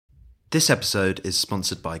This episode is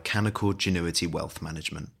sponsored by Canaccord Genuity Wealth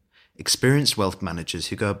Management, experienced wealth managers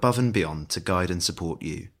who go above and beyond to guide and support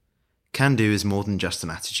you. Can-do is more than just an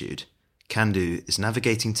attitude. Can-do is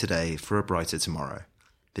navigating today for a brighter tomorrow.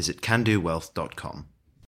 Visit candowealth.com.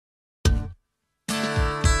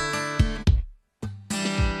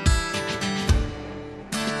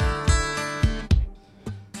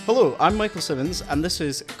 Hello, I'm Michael Simmons, and this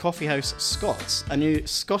is Coffee House Scots, a new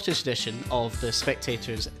Scottish edition of the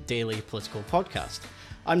Spectator's daily political podcast.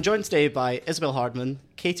 I'm joined today by Isabel Hardman,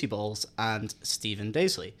 Katie Balls, and Stephen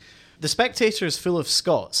Daisley. The Spectator is full of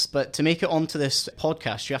Scots, but to make it onto this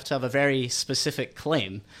podcast, you have to have a very specific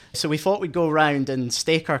claim. So we thought we'd go around and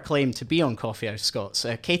stake our claim to be on Coffee House Scots.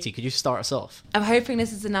 Katie, could you start us off? I'm hoping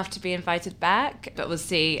this is enough to be invited back, but we'll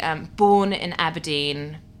see. Born in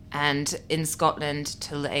Aberdeen and in Scotland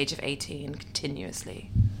till the age of 18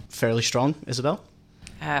 continuously. Fairly strong, Isabel?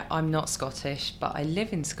 I'm not Scottish, but I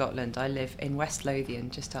live in Scotland. I live in West Lothian,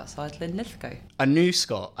 just outside Linlithgow. A new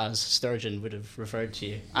Scot, as Sturgeon would have referred to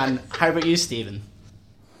you. And how about you, Stephen?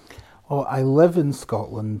 Well, I live in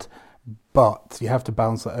Scotland, but you have to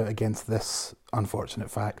balance it out against this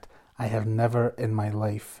unfortunate fact. I have never in my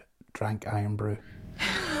life drank Iron Brew.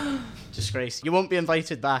 Disgrace. You won't be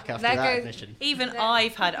invited back after that admission. Even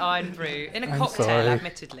I've had Iron Brew in a cocktail,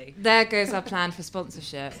 admittedly. There goes our plan for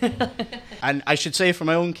sponsorship. And I should say, for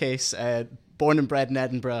my own case, born and bred in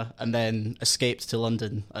Edinburgh and then escaped to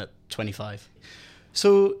London at 25.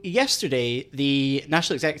 So yesterday, the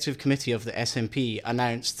National Executive Committee of the SNP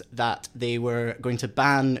announced that they were going to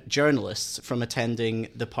ban journalists from attending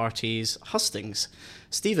the party's hustings.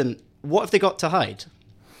 Stephen, what have they got to hide?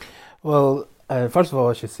 Well, first of all,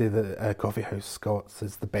 I should say that Coffee House Scots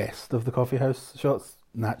is the best of the Coffee House shots,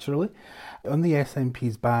 naturally. On the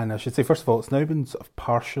SNP's ban, I should say, first of all, it's now been sort of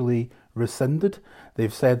partially rescinded.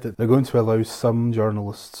 They've said that they're going to allow some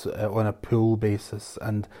journalists on a pool basis,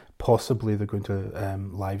 and possibly they're going to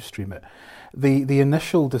live stream it. The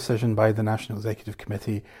initial decision by the National Executive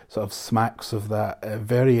Committee sort of smacks of that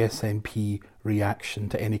very SNP reaction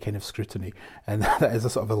to any kind of scrutiny, and that is a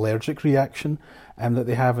sort of allergic reaction that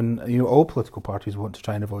they have. And all political parties want to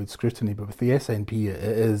try and avoid scrutiny, but with the SNP it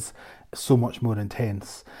is so much more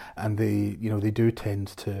intense, and they do tend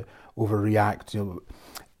to overreact.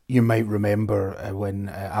 You might remember when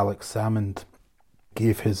Alex Salmond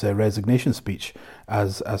gave his resignation speech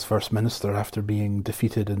as First Minister after being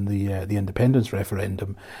defeated in the independence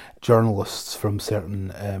referendum. Journalists from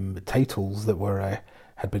certain titles that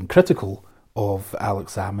had been critical of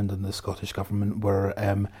Alex Salmond and the Scottish Government were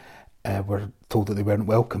told that they weren't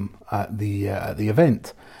welcome at the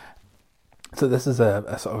event. So this is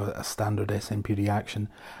a sort of a standard SNP reaction.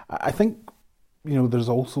 I think there's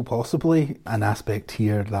also possibly an aspect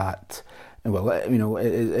here that,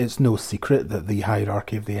 it's no secret that the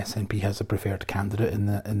hierarchy of the SNP has a preferred candidate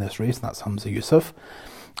in this race, and that's Humza Yousaf.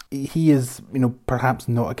 He is, perhaps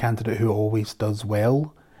not a candidate who always does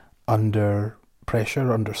well under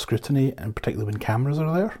pressure, under scrutiny, and particularly when cameras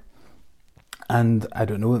are there. And I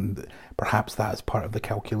don't know, perhaps that is part of the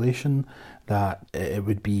calculation, that it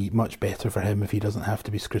would be much better for him if he doesn't have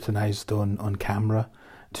to be scrutinised on camera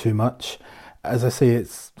too much. As I say,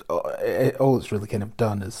 all it's really kind of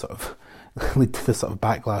done is sort of lead to this sort of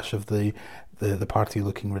backlash of the party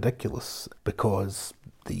looking ridiculous, because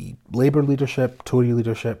the Labour leadership, Tory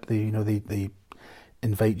leadership, they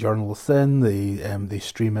invite journalists in, they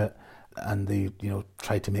stream it, and they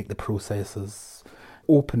try to make the process as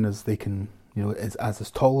open as they can, as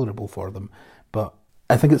is tolerable for them. But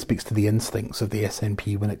I think it speaks to the instincts of the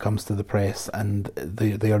SNP when it comes to the press, and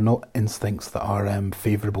they are not instincts that are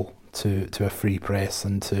favourable to a free press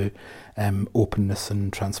and to openness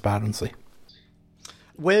and transparency.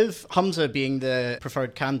 With Humza being the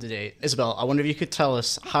preferred candidate, Isabel, I wonder if you could tell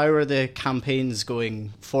us, how are the campaigns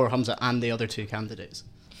going for Humza and the other two candidates?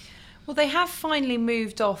 Well, they have finally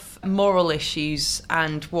moved off moral issues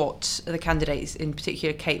and what the candidates, in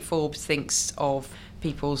particular Kate Forbes, thinks of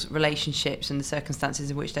people's relationships and the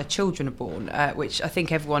circumstances in which their children are born, which I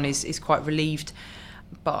think everyone is quite relieved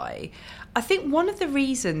by. I think one of the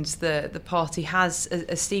reasons the party has,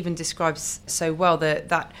 as Stephen describes so well,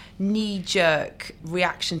 that knee-jerk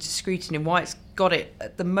reaction to scrutiny and why it's got it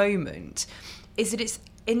at the moment, is that it's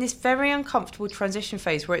in this very uncomfortable transition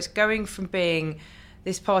phase where it's going from being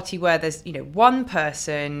this party where there's one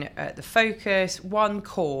person at the focus, one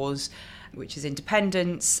cause, which is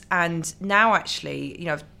independence, and now actually,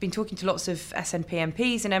 I've been talking to lots of SNP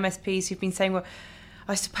MPs and MSPs who've been saying, well,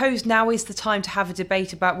 I suppose now is the time to have a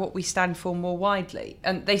debate about what we stand for more widely.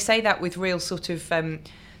 And they say that with real sort of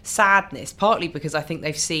sadness, partly because I think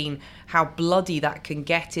they've seen how bloody that can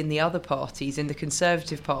get in the other parties, in the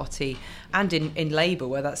Conservative Party and in Labour,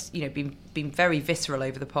 where that's been very visceral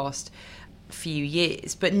over the past few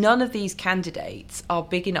years. But none of these candidates are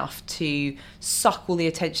big enough to suck all the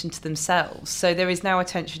attention to themselves. So there is now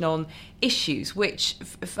attention on issues, which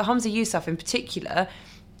for Humza Yousaf in particular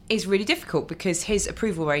is really difficult, because his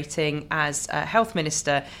approval rating as health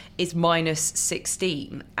minister is minus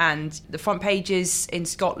 16, and the front pages in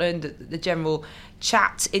Scotland, the general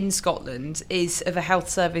chat in Scotland is of a health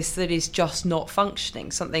service that is just not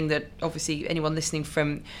functioning, something that obviously anyone listening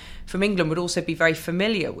from England would also be very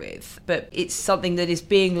familiar with, but it's something that is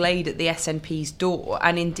being laid at the SNP's door.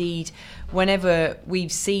 And indeed, whenever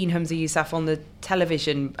we've seen Humza Yousaf on the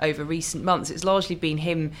television over recent months, it's largely been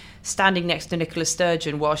him standing next to Nicola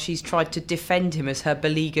Sturgeon while she's tried to defend him as her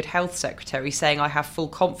beleaguered health secretary, saying, I have full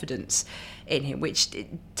confidence in him, which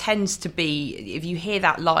tends to be, if you hear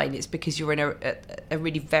that line, it's because you're in a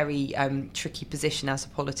really very tricky position as a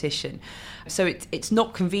politician. So it's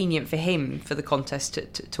not convenient for him for the contest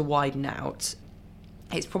to widen out.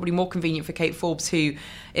 It's probably more convenient for Kate Forbes, who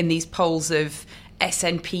in these polls of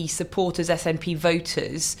SNP supporters, SNP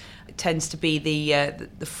voters, tends to be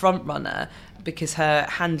the front runner, because her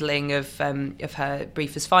handling of her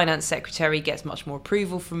brief as finance secretary gets much more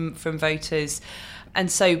approval from voters.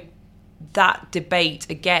 And so that debate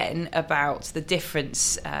again about the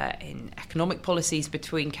difference in economic policies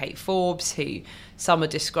between Kate Forbes, who some are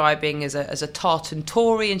describing as a tartan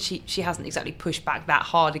Tory, and she hasn't exactly pushed back that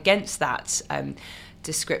hard against that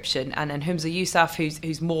description, and then Humza Yousaf,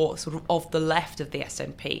 who's more sort of the left of the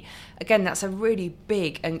SNP. Again, that's a really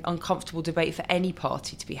big and uncomfortable debate for any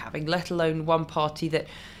party to be having, let alone one party that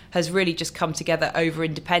has really just come together over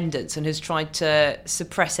independence and has tried to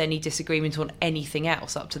suppress any disagreement on anything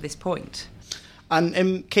else up to this point.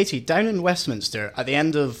 And Katie, down in Westminster, at the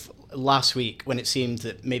end of last week, when it seemed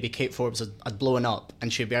that maybe Kate Forbes had blown up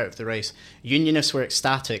and she'd be out of the race, unionists were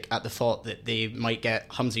ecstatic at the thought that they might get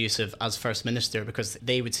Humza Yousaf as First Minister, because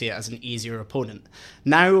they would see it as an easier opponent.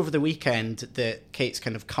 Now, over the weekend, that Kate's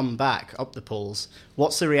kind of come back up the polls,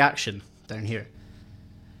 what's the reaction down here?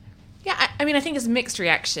 Yeah, I mean, I think it's a mixed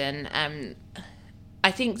reaction. I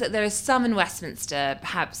think that there is some in Westminster,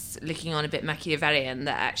 perhaps looking on a bit Machiavellian,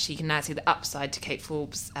 that actually can now see the upside to Kate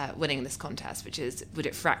Forbes winning this contest, which is, would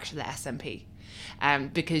it fracture the SNP?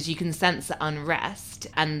 Because you can sense the unrest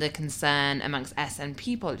and the concern amongst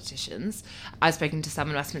SNP politicians. I've spoken to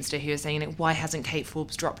someone in Westminster who is saying, why hasn't Kate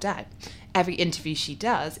Forbes dropped out? Every interview she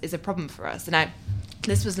does is a problem for us. Now,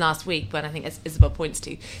 this was last week when I think, as Isabel points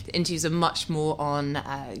to, the interviews are much more on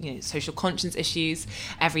social conscience issues.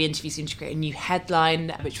 Every interview seemed to create a new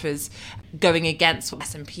headline, which was going against what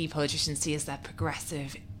SNP politicians see as their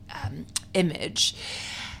progressive image.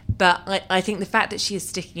 But I think the fact that she is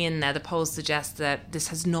sticking in there, the polls suggest that this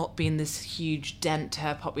has not been this huge dent to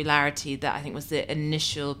her popularity that I think was the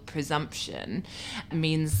initial presumption,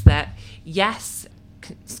 means that, yes,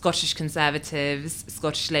 Scottish Conservatives,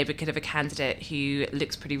 Scottish Labour could have a candidate who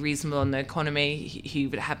looks pretty reasonable on the economy, who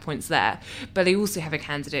would have points there, but they also have a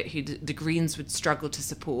candidate who the Greens would struggle to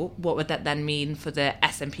support. What would that then mean for the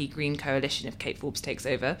SNP Green coalition if Kate Forbes takes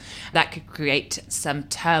over? That could create some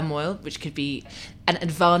turmoil, which could be an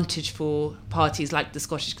advantage for parties like the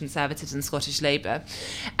Scottish Conservatives and Scottish Labour.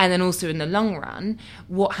 And then also in the long run,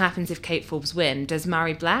 what happens if Kate Forbes wins? Does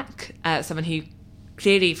Mhairi Black, someone who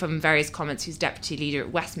clearly from various comments who's deputy leader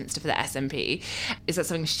at Westminster for the SNP, is that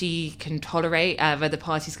something she can tolerate, where the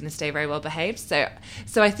party's going to stay very well behaved? So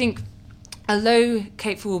I think, although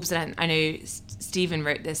Kate Forbes, and I know Stephen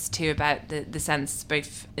wrote this too about the sense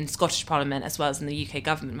both in Scottish Parliament as well as in the UK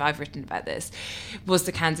government, I've written about this, was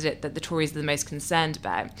the candidate that the Tories are the most concerned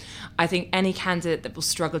about. I think any candidate that will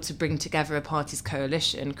struggle to bring together a party's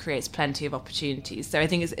coalition creates plenty of opportunities. So I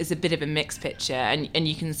think it's a bit of a mixed picture, and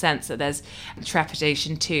you can sense that there's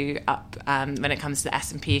trepidation too up when it comes to the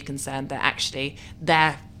SNP concerned that actually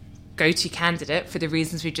their go-to candidate, for the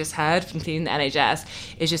reasons we just heard, including the NHS,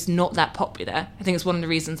 is just not that popular. I think it's one of the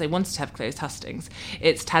reasons they wanted to have closed hustings.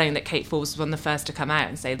 It's telling that Kate Forbes was one of the first to come out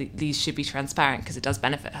and say that these should be transparent because it does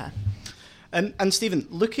benefit her. And Stephen,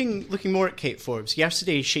 looking more at Kate Forbes,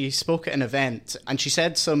 yesterday she spoke at an event and she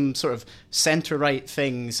said some sort of centre-right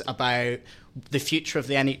things about the future of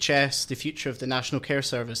the NHS, the future of the National Care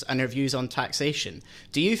Service, and her views on taxation.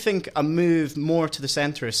 Do you think a move more to the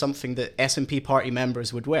centre is something that SNP party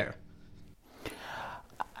members would wear?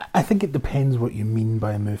 I think it depends what you mean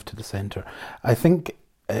by a move to the centre. I think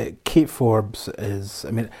Kate Forbes is,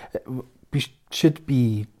 we should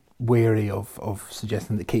be wary of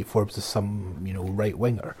suggesting that Kate Forbes is some, right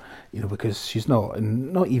winger, because she's not,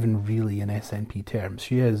 and not even really in SNP terms.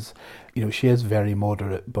 She is, she is very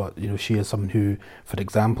moderate, but she is someone who, for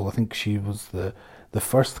example, I think she was the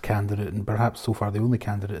first candidate, and perhaps so far the only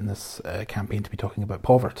candidate in this campaign, to be talking about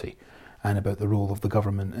poverty and about the role of the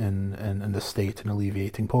government in the state in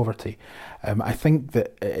alleviating poverty. I think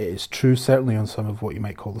that it is true, certainly on some of what you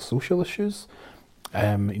might call the social issues.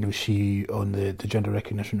 She, on the Gender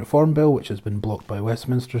Recognition Reform Bill, which has been blocked by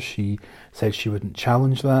Westminster, she said she wouldn't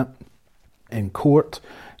challenge that in court.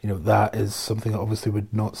 That is something that obviously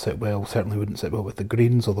would not sit well, certainly wouldn't sit well with the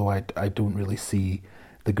Greens, although I don't really see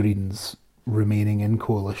the Greens remaining in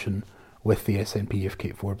coalition with the SNP if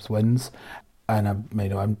Kate Forbes wins. And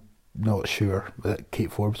I'm not sure that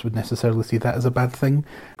Kate Forbes would necessarily see that as a bad thing,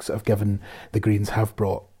 sort of given the Greens have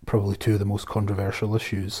brought probably two of the most controversial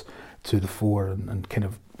issues to the fore and kind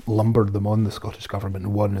of lumbered them on the Scottish Government.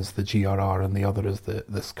 One is the GRR and the other is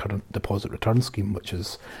this current deposit return scheme, which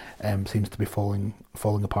seems to be falling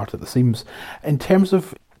apart at the seams. In terms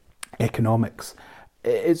of economics,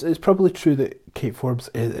 it's probably true that Kate Forbes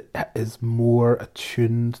is more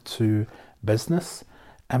attuned to business.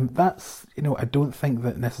 That's, I don't think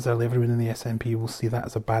that necessarily everyone in the SNP will see that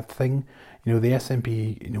as a bad thing. The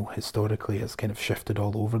SNP, historically has kind of shifted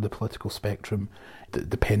all over the political spectrum,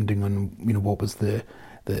 depending on, what was the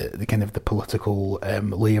kind of the political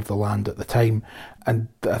lay of the land at the time. And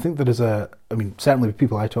I think there is certainly with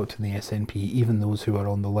people I talk to in the SNP, even those who are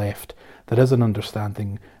on the left, there is an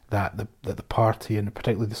understanding that the party, and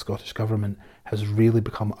particularly the Scottish Government, has really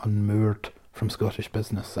become unmoored from Scottish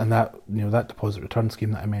business, and that that deposit return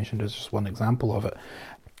scheme that I mentioned is just one example of it.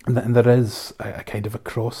 And there is a kind of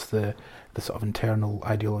across the sort of internal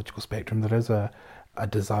ideological spectrum, there is a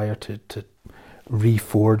desire to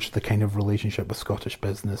reforge the kind of relationship with Scottish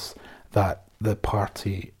business that the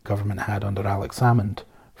party government had under Alex Salmond,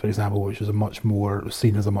 for example, which was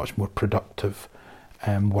seen as a much more productive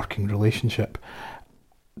working relationship.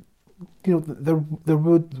 There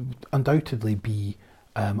would undoubtedly be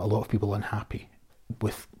a lot of people unhappy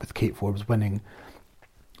with Kate Forbes winning.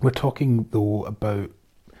 We're talking though about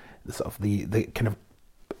the kind of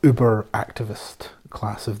uber activist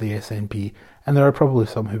class of the SNP, and there are probably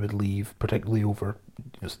some who would leave, particularly over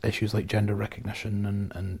issues like gender recognition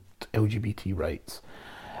and LGBT rights.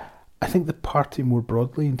 I think the party more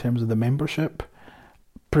broadly, in terms of the membership,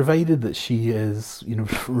 provided that she is,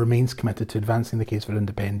 remains committed to advancing the case for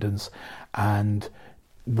independence and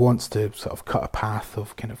wants to sort of cut a path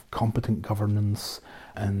of kind of competent governance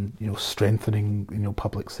and strengthening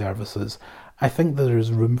public services, I think there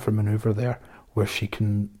is room for manoeuvre there, where she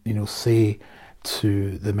can say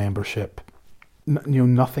to the membership,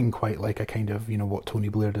 nothing quite like a kind of what Tony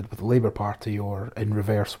Blair did with the Labour Party, or in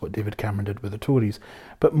reverse what David Cameron did with the Tories,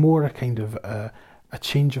 but more a kind of a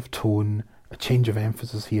change of tone, a change of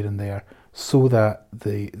emphasis here and there, so that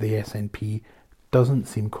the SNP doesn't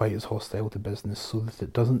seem quite as hostile to business, so that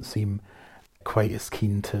it doesn't seem quite as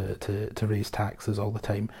keen to raise taxes all the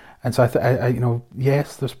time. And so I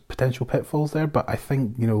yes, there's potential pitfalls there, but I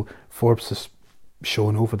think Forbes has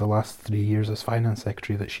shown over the last 3 years as Finance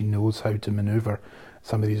Secretary that she knows how to manoeuvre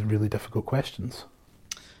some of these really difficult questions.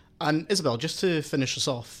 And Isabel, just to finish us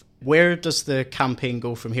off, where does the campaign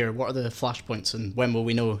go from here? What are the flashpoints, and when will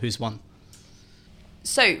we know who's won?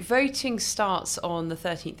 So voting starts on the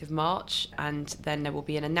 13th of March, and then there will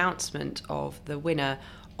be an announcement of the winner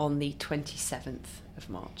on the 27th of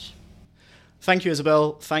March. Thank you,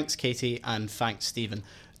 Isabel. Thanks, Katie. And thanks, Stephen.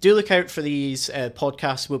 Do look out for these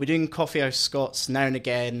podcasts. We'll be doing Coffee House Scots now and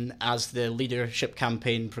again as the leadership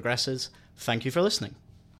campaign progresses. Thank you for listening.